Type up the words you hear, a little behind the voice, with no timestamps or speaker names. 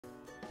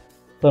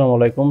আসসালামু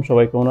আলাইকুম,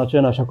 সবাই কেমন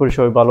আছেন? আশা করি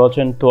সবাই ভালো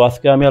আছেন। তো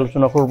আজকে আমি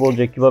আলোচনা করব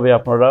যে কিভাবে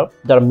আপনারা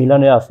যারা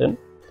মিলানে আছেন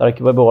তারা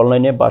কিভাবে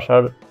অনলাইনে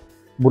বাসার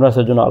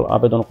বোনাসের জন্য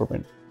আবেদন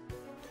করবেন।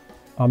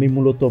 আমি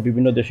মূলত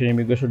বিভিন্ন দেশের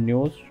immigration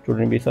news,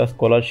 student visa,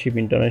 scholarship,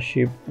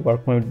 internship, work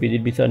permit,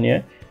 visit visa নিয়ে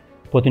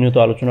প্রতিনিয়ত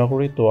আলোচনা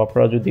করি। তো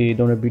আপনারা যদি এই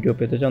ধরনের ভিডিও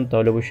পেতে চান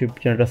তাহলে অবশ্যই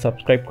চ্যানেলটা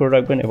সাবস্ক্রাইব করে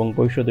রাখবেন এবং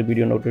ভবিষ্যতে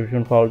ভিডিও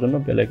নোটিফিকেশন পাওয়ার জন্য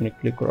বেল আইকনে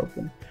ক্লিক করে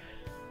রাখবেন।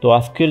 তো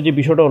আজকের যে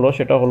বিষয়টা হলো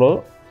সেটা হলো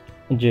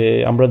যে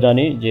আমরা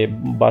জানি যে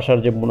বাসার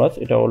যে বোনাস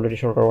এটা অলরেডি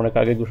সরকার অনেক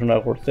আগে ঘোষণা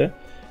করছে।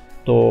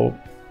 তো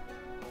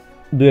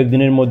দু এক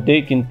দিনের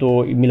মধ্যেই কিন্তু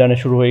মিলানে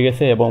শুরু হয়ে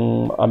গেছে এবং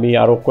আমি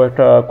আরও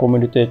কয়েকটা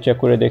কমিউনিটিতে চেক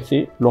করে দেখছি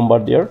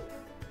লোমবার্দিয়ার।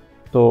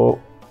 তো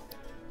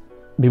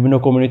বিভিন্ন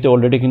কমিউনিটিতে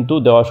অলরেডি কিন্তু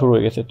দেওয়া শুরু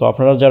হয়ে গেছে। তো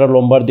আপনারা যারা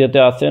লোমবার্দিয়াতে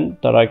আছেন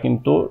তারা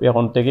কিন্তু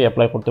এখন থেকে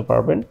অ্যাপ্লাই করতে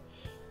পারবেন।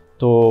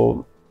 তো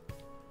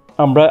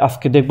আমরা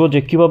আজকে দেখব যে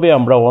কিভাবে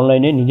আমরা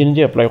অনলাইনে নিজে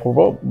নিজে অ্যাপ্লাই করব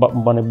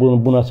মানে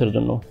বোনাসের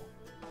জন্য।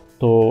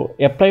 তো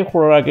অ্যাপ্লাই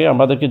করার আগে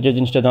আমাদেরকে যে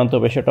জিনিসটা জানতে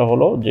হবে সেটা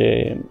হলো যে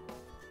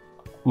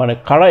মানে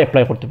কারা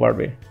অ্যাপ্লাই করতে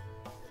পারবে।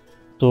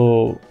 তো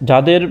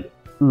যাদের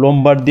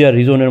লোমবার্দিয়া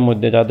রিজনের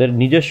মধ্যে যাদের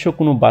নিজস্ব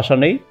কোনো বাসা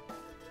নেই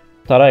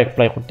তারা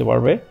অ্যাপ্লাই করতে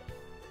পারবে,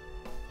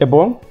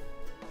 এবং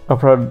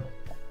আপনার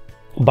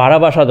ভাড়া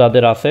বাসা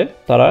যাদের আছে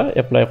তারা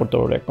অ্যাপ্লাই করতে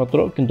পারবে একমাত্র।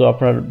 কিন্তু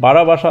আপনার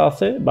ভাড়া বাসা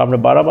আছে বা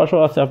আপনার ভাড়া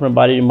বাসাও আছে, আপনার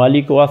বাড়ির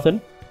মালিকও আছেন,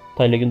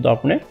 তাইলে কিন্তু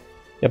আপনি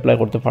অ্যাপ্লাই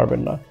করতে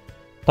পারবেন না।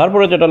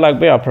 তারপরে যেটা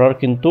লাগবে আপনার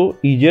কিন্তু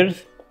ইজের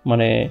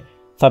মানে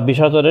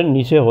 26,000-এর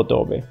নিচে হতে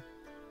হবে।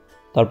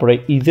 তারপরে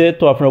ইজে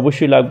তো আপনার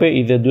অবশ্যই লাগবে।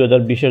 ইজে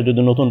 2020-এর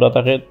যদি নতুনটা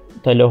থাকে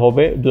তাহলে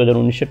হবে,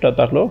 2019-এরটা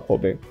থাকলেও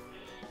হবে।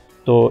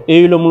 তো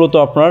এই হলো মূলত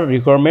আপনার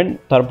রিকোয়ারমেন্ট।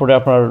 তারপরে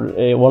আপনার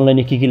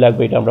অনলাইনে কী কী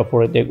লাগবে এটা আমরা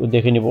পরে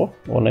দেখে নিব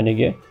অনলাইনে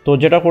গিয়ে। তো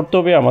যেটা করতে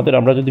হবে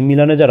আমরা যদি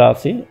মিলানে যারা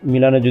আছি,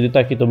 মিলানে যদি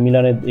থাকি তো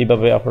মিলানে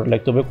এইভাবে আপনার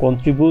লিখতে হবে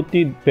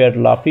কন্ট্রিবিউটি পের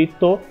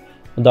লাফিতো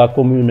দা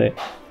কমিউনে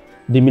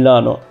দি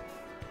মিলানো।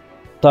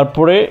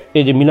 তারপরে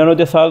এই যে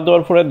মিলানোতে সার্চ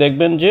দেওয়ার পরে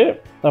দেখবেন যে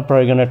আপনার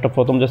এখানে একটা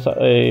প্রথম যে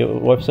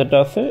ওয়েবসাইটটা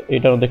আছে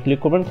এটার মধ্যে ক্লিক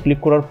করবেন। ক্লিক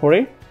করার পরে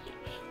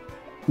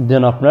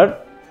দেন আপনার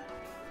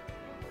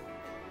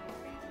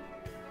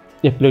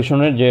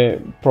অ্যাপ্লিকেশনের যে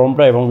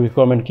ফর্মটা এবং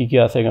রিকোয়ারমেন্ট কী কী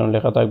আছে এখানে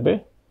লেখা থাকবে।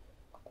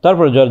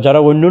 তারপরে যারা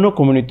অন্যান্য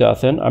কমিউনিটিতে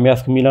আছেন, আমি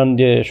আজকে মিলান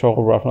দিয়ে শো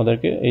করবো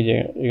আপনাদেরকে, এই যে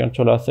এখানে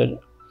চলে আসছে।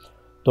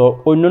 তো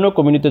অন্যান্য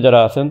কমিউনিটিতে যারা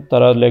আছেন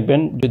তারা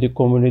লিখবেন যদি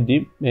কমিউনিটি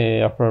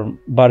আপনার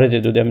বারেতে,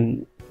 যদি আমি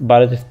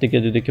বারেতে থেকে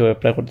যদি কেউ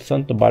অ্যাপ্লাই করতে চান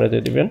তো বারেতে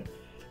দেবেন।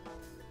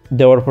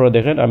 দেওয়ার পরে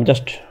দেখেন আমি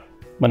জাস্ট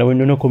মানে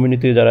অন্যান্য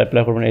কমিউনিটি যারা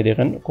অ্যাপ্লাই করবেন এই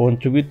দেখেন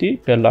কন্ট্রিবিউটি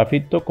পের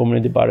লাফিতো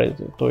কমিউনিটি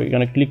বারেজে। তো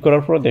এখানে ক্লিক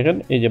করার পরে দেখেন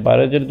এই যে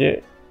বারেজের যে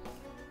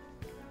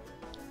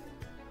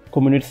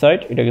কমিউনিটি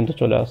সাইট এটা কিন্তু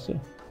চলে আসছে।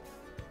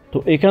 তো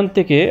এখান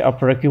থেকে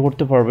আপনারা কী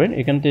করতে পারবেন,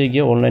 এখান থেকে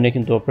গিয়ে অনলাইনে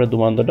কিন্তু আপনারা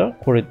দুমান্দাটা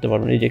করে দিতে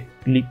পারবেন। এই যে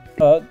ক্লিক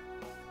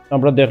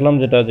আমরা দেখলাম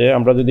যেটা যে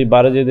আমরা যদি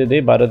বারেজে দিয়ে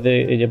দিই, বারেজে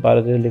এই যে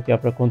বারেজে লিখে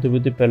আপনার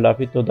কন্ট্রিবিউটি পের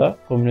লাফিতো দা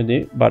কমিউনিটি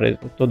বারেজ।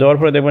 তো দেওয়ার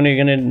পরে দেখবেন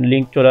এখানে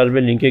লিঙ্ক চলে আসবে।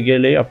 লিঙ্কে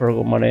গেলেই আপনার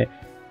মানে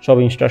সব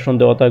ইনস্ট্রাকশন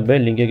দেওয়া থাকবে।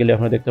 লিঙ্কে গেলে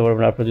আপনারা দেখতে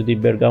পারবেন। আপনারা যদি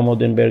বেরগামো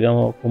দেন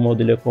বেরগামো, কোমো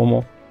দিলে কোমো,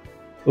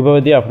 ওইভাবে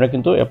দিয়ে আপনারা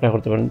কিন্তু অ্যাপ্লাই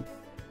করতে পারেন।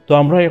 তো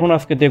আমরা এখন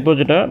আজকে দেখব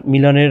যেটা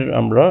মিলানের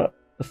আমরা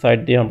সাইট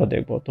দিয়ে আমরা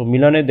দেখব। তো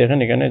মিলানে দেখেন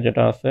এখানে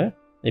যেটা আছে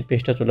এই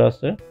পেজটা চলে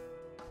আসছে।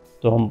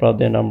 তো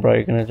আমরা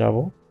এখানে যাব,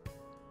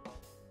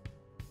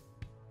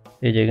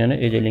 এই যে এখানে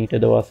এই যে লিঙ্কটা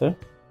দেওয়া আছে।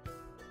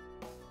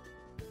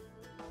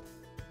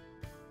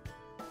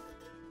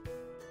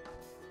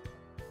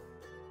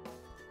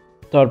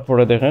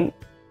 তারপরে দেখেন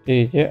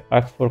এই যে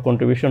আস্ক ফর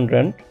কন্ট্রিবিউশন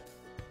রেন্ট,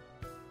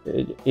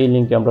 এই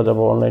লিঙ্কে আমরা যাব।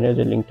 অনলাইনে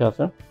যে লিঙ্কটা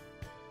আছে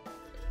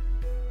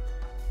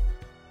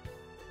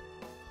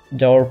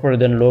যাওয়ার পরে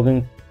দেন log in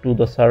to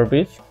the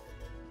service.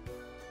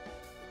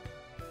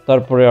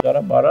 তারপরে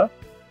যারা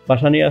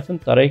বাসা নিয়ে আছেন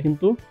তারাই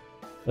কিন্তু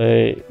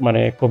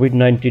মানে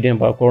কোভিড-19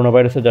 বা করোনা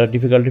ভাইরাসে যারা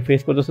ডিফিকাল্টি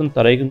ফেস করতেছেন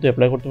তারাই কিন্তু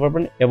অ্যাপ্লাই করতে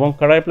পারবেন। এবং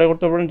কারা অ্যাপ্লাই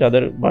করতে পারবেন,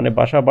 যাদের মানে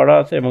বাসা ভাড়া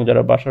আছে এবং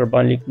যারা বাসার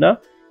মালিক না,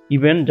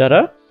 ইভেন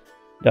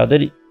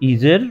যাদের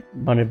ইজের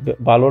মানে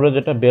বালোরে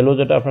যেটা বেলো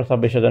যেটা আপনার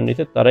 26,000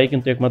 নিচে তারাই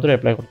কিন্তু একমাত্র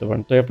অ্যাপ্লাই করতে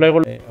পারেন। তো অ্যাপ্লাই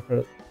করলে আপনার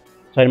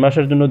 4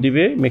 মাসের জন্য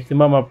দিবে,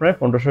 ম্যাক্সিমাম আপনার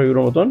 1500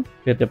 ইউরো মতন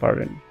পেতে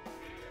পারেন।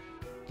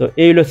 তো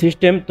এই হলো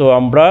সিস্টেম। তো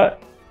আমরা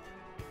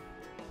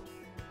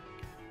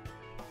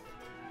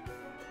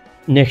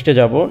নেক্সটে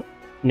যাব।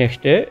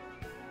 নেক্সটে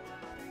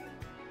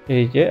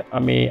এই যে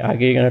আমি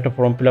আগে এখানে একটা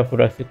ফর্ম ফিল আপ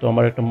করে আসছি। তো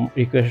আমার একটা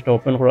রিকোয়েস্টটা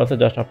ওপেন করা আছে,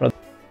 জাস্ট আপনার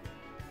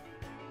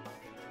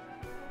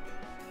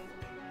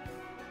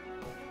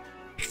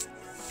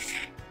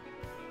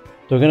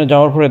তো এখানে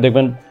যাওয়ার পরে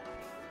দেখবেন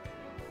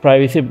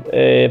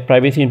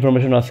প্রাইভেসি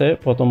ইনফরমেশন আছে।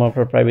 প্রথম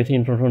আপনার প্রাইভেসি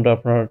ইনফরমেশনটা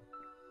আপনার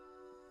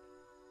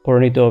করে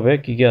নিতে হবে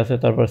কী কী আছে।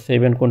 তারপর সেভ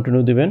অ্যান্ড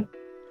কন্টিনিউ দিবেন।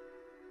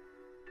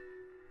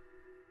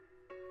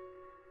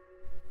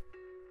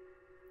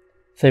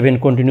 সেভ অ্যান্ড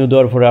কন্টিনিউ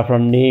দেওয়ার পরে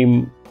আপনার নেম,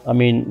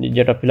 আমি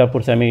যেটা ফিল আপ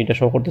করছি আমি এটা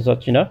শো করতে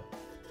চাচ্ছি না।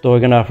 তো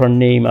এখানে আপনার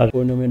নেম আর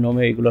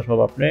নমে এগুলো সব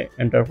আপনি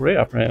এন্টার করে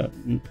আপনি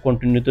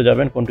কন্টিনিউতে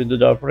যাবেন। কন্টিনিউ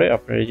যাওয়ার পরে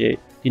আপনার এই যে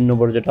 3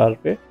 নম্বর যেটা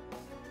আসবে,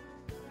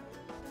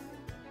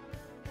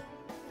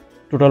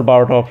 টোটাল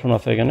 12টা অপশন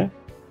আছে এখানে।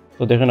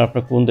 তো দেখেন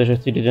আপনার কোন দেশের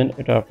সিটিজেন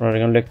এটা আপনার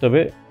এখানে লিখতে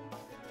হবে।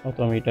 অত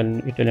আমি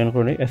ইটালিয়ান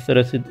করে নিই।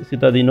 এসেরে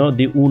সিতাদিনো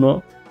দি উনো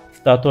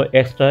স্টাতো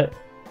এক্সট্রা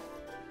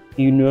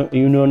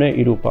ইউনিয়নে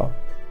ইউরোপা,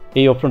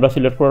 এই অপশনটা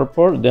সিলেক্ট করার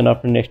পর দেন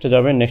আপনি নেক্সটে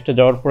যাবেন। নেক্সটে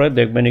যাওয়ার পরে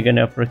দেখবেন এখানে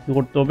আপনার কী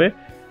করতে হবে,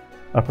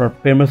 আপনার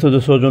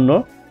পেমেন্টসের জন্য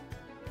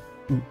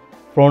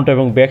ফ্রন্ট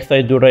এবং ব্যাক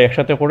সাইড দুটো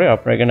একসাথে করে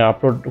আপনার এখানে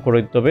আপলোড করে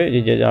দিতে হবে,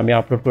 এই যে আমি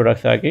আপলোড করে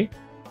রাখছি আগে।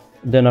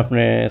 দেন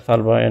আপনি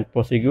সালভা অ্যান্ড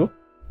প্রসিকিউ,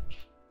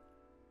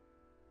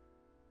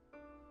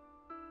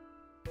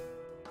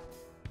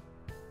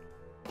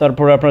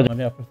 তারপরে আপনার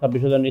মানে আপনার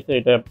 26,000 নিচে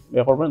এটা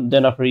ইয়ে করবেন।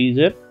 দেন আপনার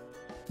ইজের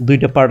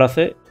দুইটা পার্ট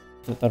আছে,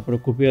 তারপরে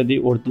কুপিয়া দি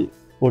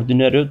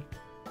অর্ডিনারিও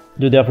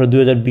যদি আপনার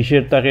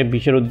 2020-এর থাকে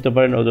 20-এরও দিতে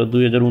পারেন, অথবা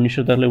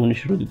 2019-এর থাকলে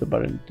 19-এরও দিতে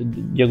পারেন,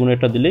 যে কোনো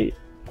একটা দিলেই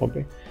হবে।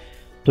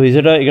 তো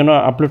ইজেটা এখানে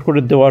আপলোড করে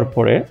দেওয়ার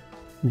পরে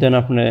দেন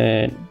আপনি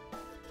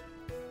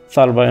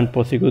সালভা অ্যান্ড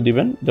প্রসিকিউ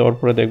দিবেন। দেওয়ার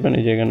পরে দেখবেন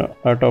এই যে এখানে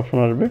আরেকটা অপশন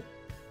আসবে,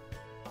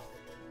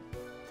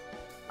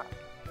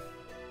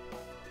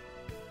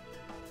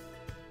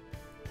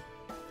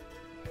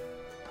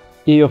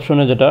 এই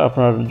অপশনে যেটা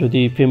আপনার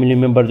যদি ফ্যামিলি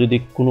মেম্বার যদি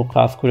কোনো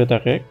কাজ করে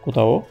থাকে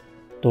কোথাও,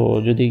 তো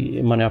যদি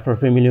মানে আপনার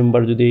ফ্যামিলি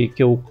মেম্বার যদি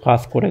কেউ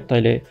কাজ করে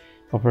তাহলে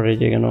আপনার এই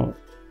যে এখানে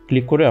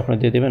ক্লিক করে আপনার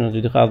দিয়ে দেবেন,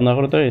 যদি কাজ না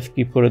করে তাহলে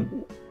স্কিপ করে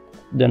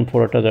দেন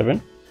পরেরটা যাবেন।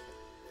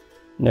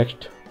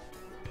 নেক্সট,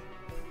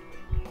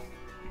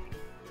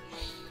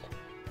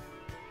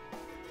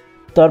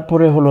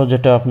 তারপরে হলো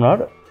যেটা আপনার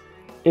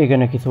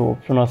এখানে কিছু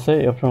অপশন আছে,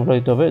 এই অপশনগুলো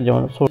দিতে হবে।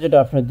 যেমন যেটা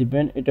আপনি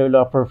দিবেন এটা হলো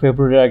আপনার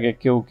ফেব্রুয়ারির আগে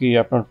কেউ কি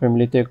আপনার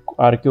ফ্যামিলিতে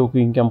আর কেউ কি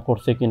ইনকাম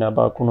করছে কিনা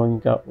বা কোনো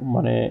ইনকাম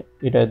মানে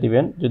এটা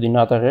দিবেন, যদি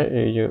না থাকে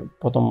এই যে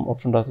প্রথম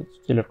অপশনটা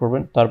সিলেক্ট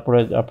করবেন। তারপরে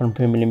আপনার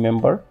ফ্যামিলি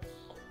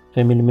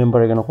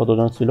মেম্বার এখানে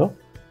কতজন ছিল,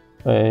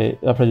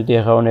 আপনি যদি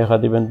অ্যাকাউন্ট একা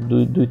দিবেন,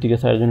 দুই থেকে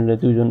 4 জন হলে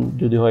 2 জন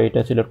যদি হয় এটা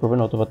সিলেক্ট করবেন,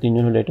 অথবা 3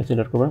 জন হলে এটা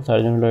সিলেক্ট করবেন, 4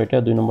 জন হলে এটা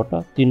 2 নম্বরটা,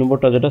 3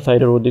 নম্বরটা যেটা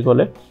সাইডের অধিক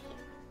হলে।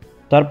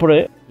 তারপরে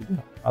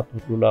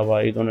আত্মতুলা বা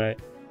এই ধরনের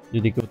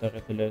যদি কেউ থাকে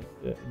তাহলে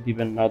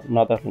দিবেন,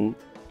 না থাকেন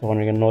তখন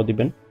এখানে ন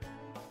দিবেন।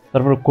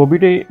 তারপরে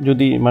কোভিডে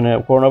যদি মানে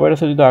করোনা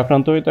ভাইরাসে যদি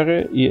আক্রান্ত হয়ে থাকে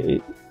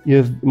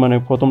ইয়েস মানে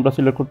প্রথমটা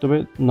সিলেক্ট করতে হবে,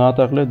 না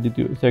থাকলে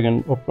সেকেন্ড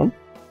অপশন,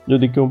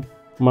 যদি কেউ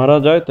মারা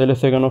যায় তাহলে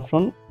সেকেন্ড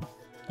অপশন,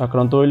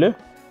 আক্রান্ত হইলে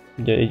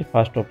যে এই যে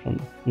ফার্স্ট অপশন।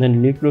 দেন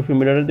লিপ্লো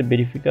ফিমিলারে de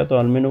verificato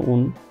almeno un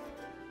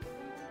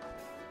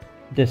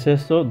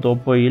decesso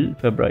dopo il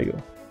febbraio।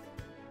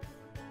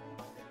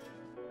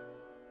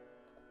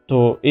 তো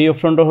এই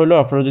অপশনটা হলো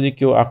আপনারা যদি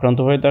কেউ আক্রান্ত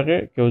হয়ে থাকে,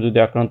 কেউ যদি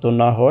আক্রান্ত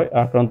না হয়,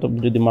 আক্রান্ত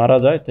যদি মারা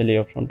যায় তাহলে এই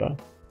অপশনটা।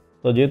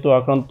 তো যেহেতু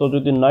আক্রান্ত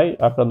যদি নাই,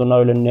 আক্রান্ত না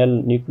হলে নেল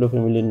নিউক্লিও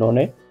ফ্যামিলি নন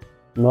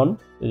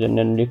এই যে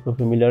নেল নিউক্লিও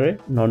ফ্যামিলিয়ারে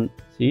নন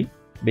সি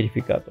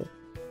ভেরিফিকাতো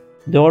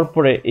দেওয়ার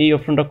পরে এই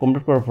অপশনটা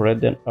কমপ্লিট করার পরে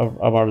দেন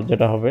আমার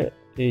যেটা হবে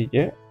এই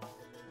যে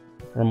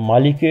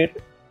মালিকের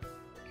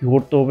কী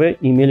করতে হবে,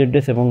 ইমেল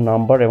অ্যাড্রেস এবং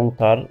নাম্বার এবং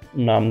তার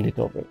নাম দিতে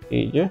হবে।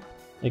 এই যে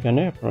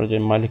এখানে আপনার যে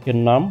মালিকের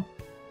নাম,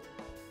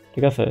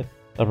 ঠিক আছে,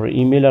 তারপর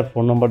ইমেল আর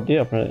ফোন নাম্বার দিয়ে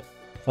আপনার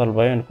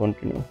সালভাই অ্যান্ড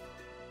কন্টিনিউ।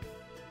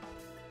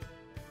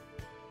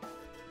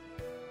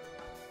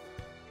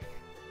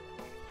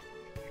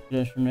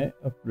 শুনে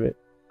আপনি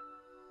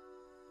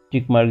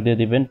টিক মার্ক দিয়ে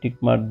দিবেন, টিক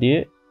মার্ক দিয়ে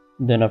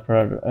দেন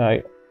আপনার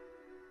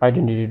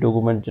আইডেন্টিটি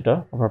ডকুমেন্ট যেটা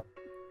আপনার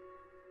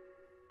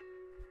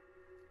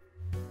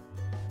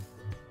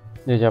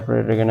এই যে আপনার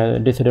এখানে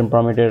ডিসিডেন্ট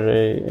পারমিটের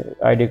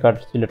আইডি কার্ড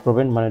সিলেক্ট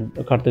করবেন, মানে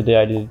কাটতে দিয়ে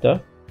আইডি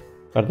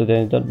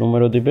দিতে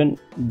নম্বরও দিবেন,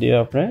 দিয়ে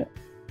আপনি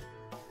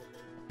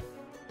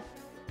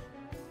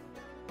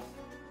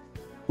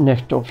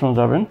নেক্সট অপশন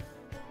যাবেন।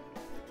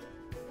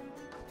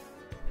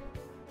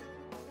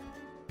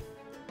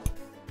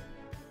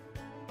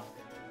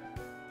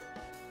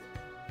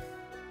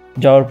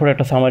 যাওয়ার পরে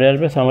একটা সামারি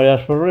আসবে, সামারি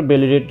আসার পরে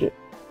ভ্যালিডেট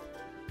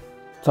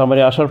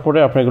সামারি আসার পরে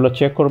আপনি এগুলো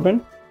চেক করবেন,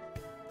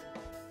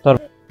 তার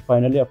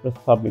ফাইনালি আপনি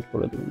সাবমিট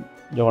করে দেবেন।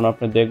 যখন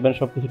আপনি দেখবেন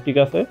সব কিছু ঠিক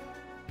আছে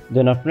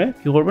দেন আপনি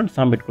কী করবেন,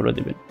 সাবমিট করে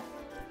দেবেন।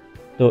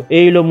 তো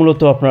এই হলো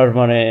মূলত আপনার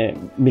মানে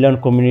মিলান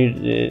কমিউনির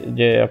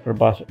যে আপনার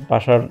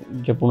বাসার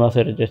যে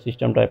বোনাসের যে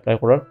সিস্টেমটা অ্যাপ্লাই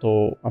করার। তো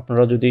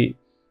আপনারা যদি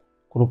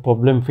কোনো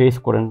প্রবলেম ফেস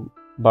করেন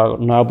বা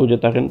না বুঝে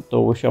থাকেন তো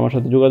অবশ্যই আমার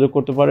সাথে যোগাযোগ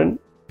করতে পারেন।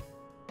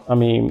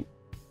 আমি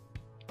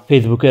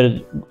ফেসবুকের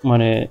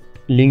মানে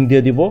লিঙ্ক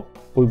দিয়ে দিব,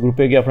 ওই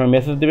গ্রুপে গিয়ে আপনারা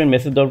মেসেজ দেবেন,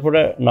 মেসেজ দেওয়ার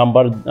পরে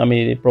নাম্বার আমি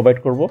প্রোভাইড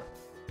করব।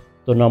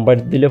 তো নাম্বার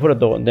দিলে পরে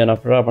তো দেন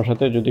আপনারা আমার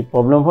সাথে যদি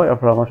প্রবলেম হয়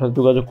আপনারা আমার সাথে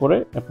যোগাযোগ করে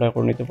অ্যাপ্লাই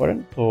করে নিতে পারেন।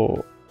 তো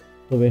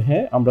তবে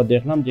হ্যাঁ, আমরা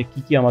দেখলাম যে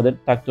কী আমাদের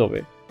থাকতে হবে।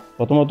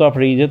 প্রথমত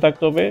আপনার ইজে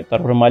থাকতে হবে,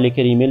 তারপরে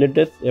মালিকের ইমেল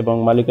অ্যাড্রেস এবং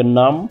মালিকের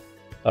নাম,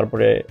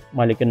 তারপরে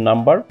মালিকের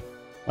নাম্বার,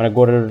 মানে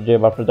গড়ের যে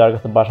আপনার যার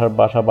কাছে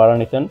বাসা ভাড়া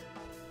নিছেন।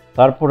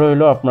 তারপরে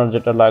হলো আপনার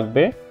যেটা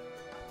লাগবে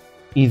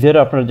ইজের,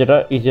 আপনার যেটা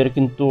ইজের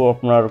কিন্তু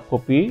আপনার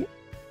কপি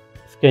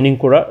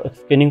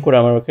স্ক্যানিং করে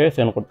আমাকে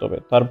সেন্ড করতে হবে।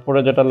 তারপরে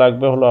যেটা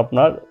লাগবে হলো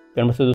আপনার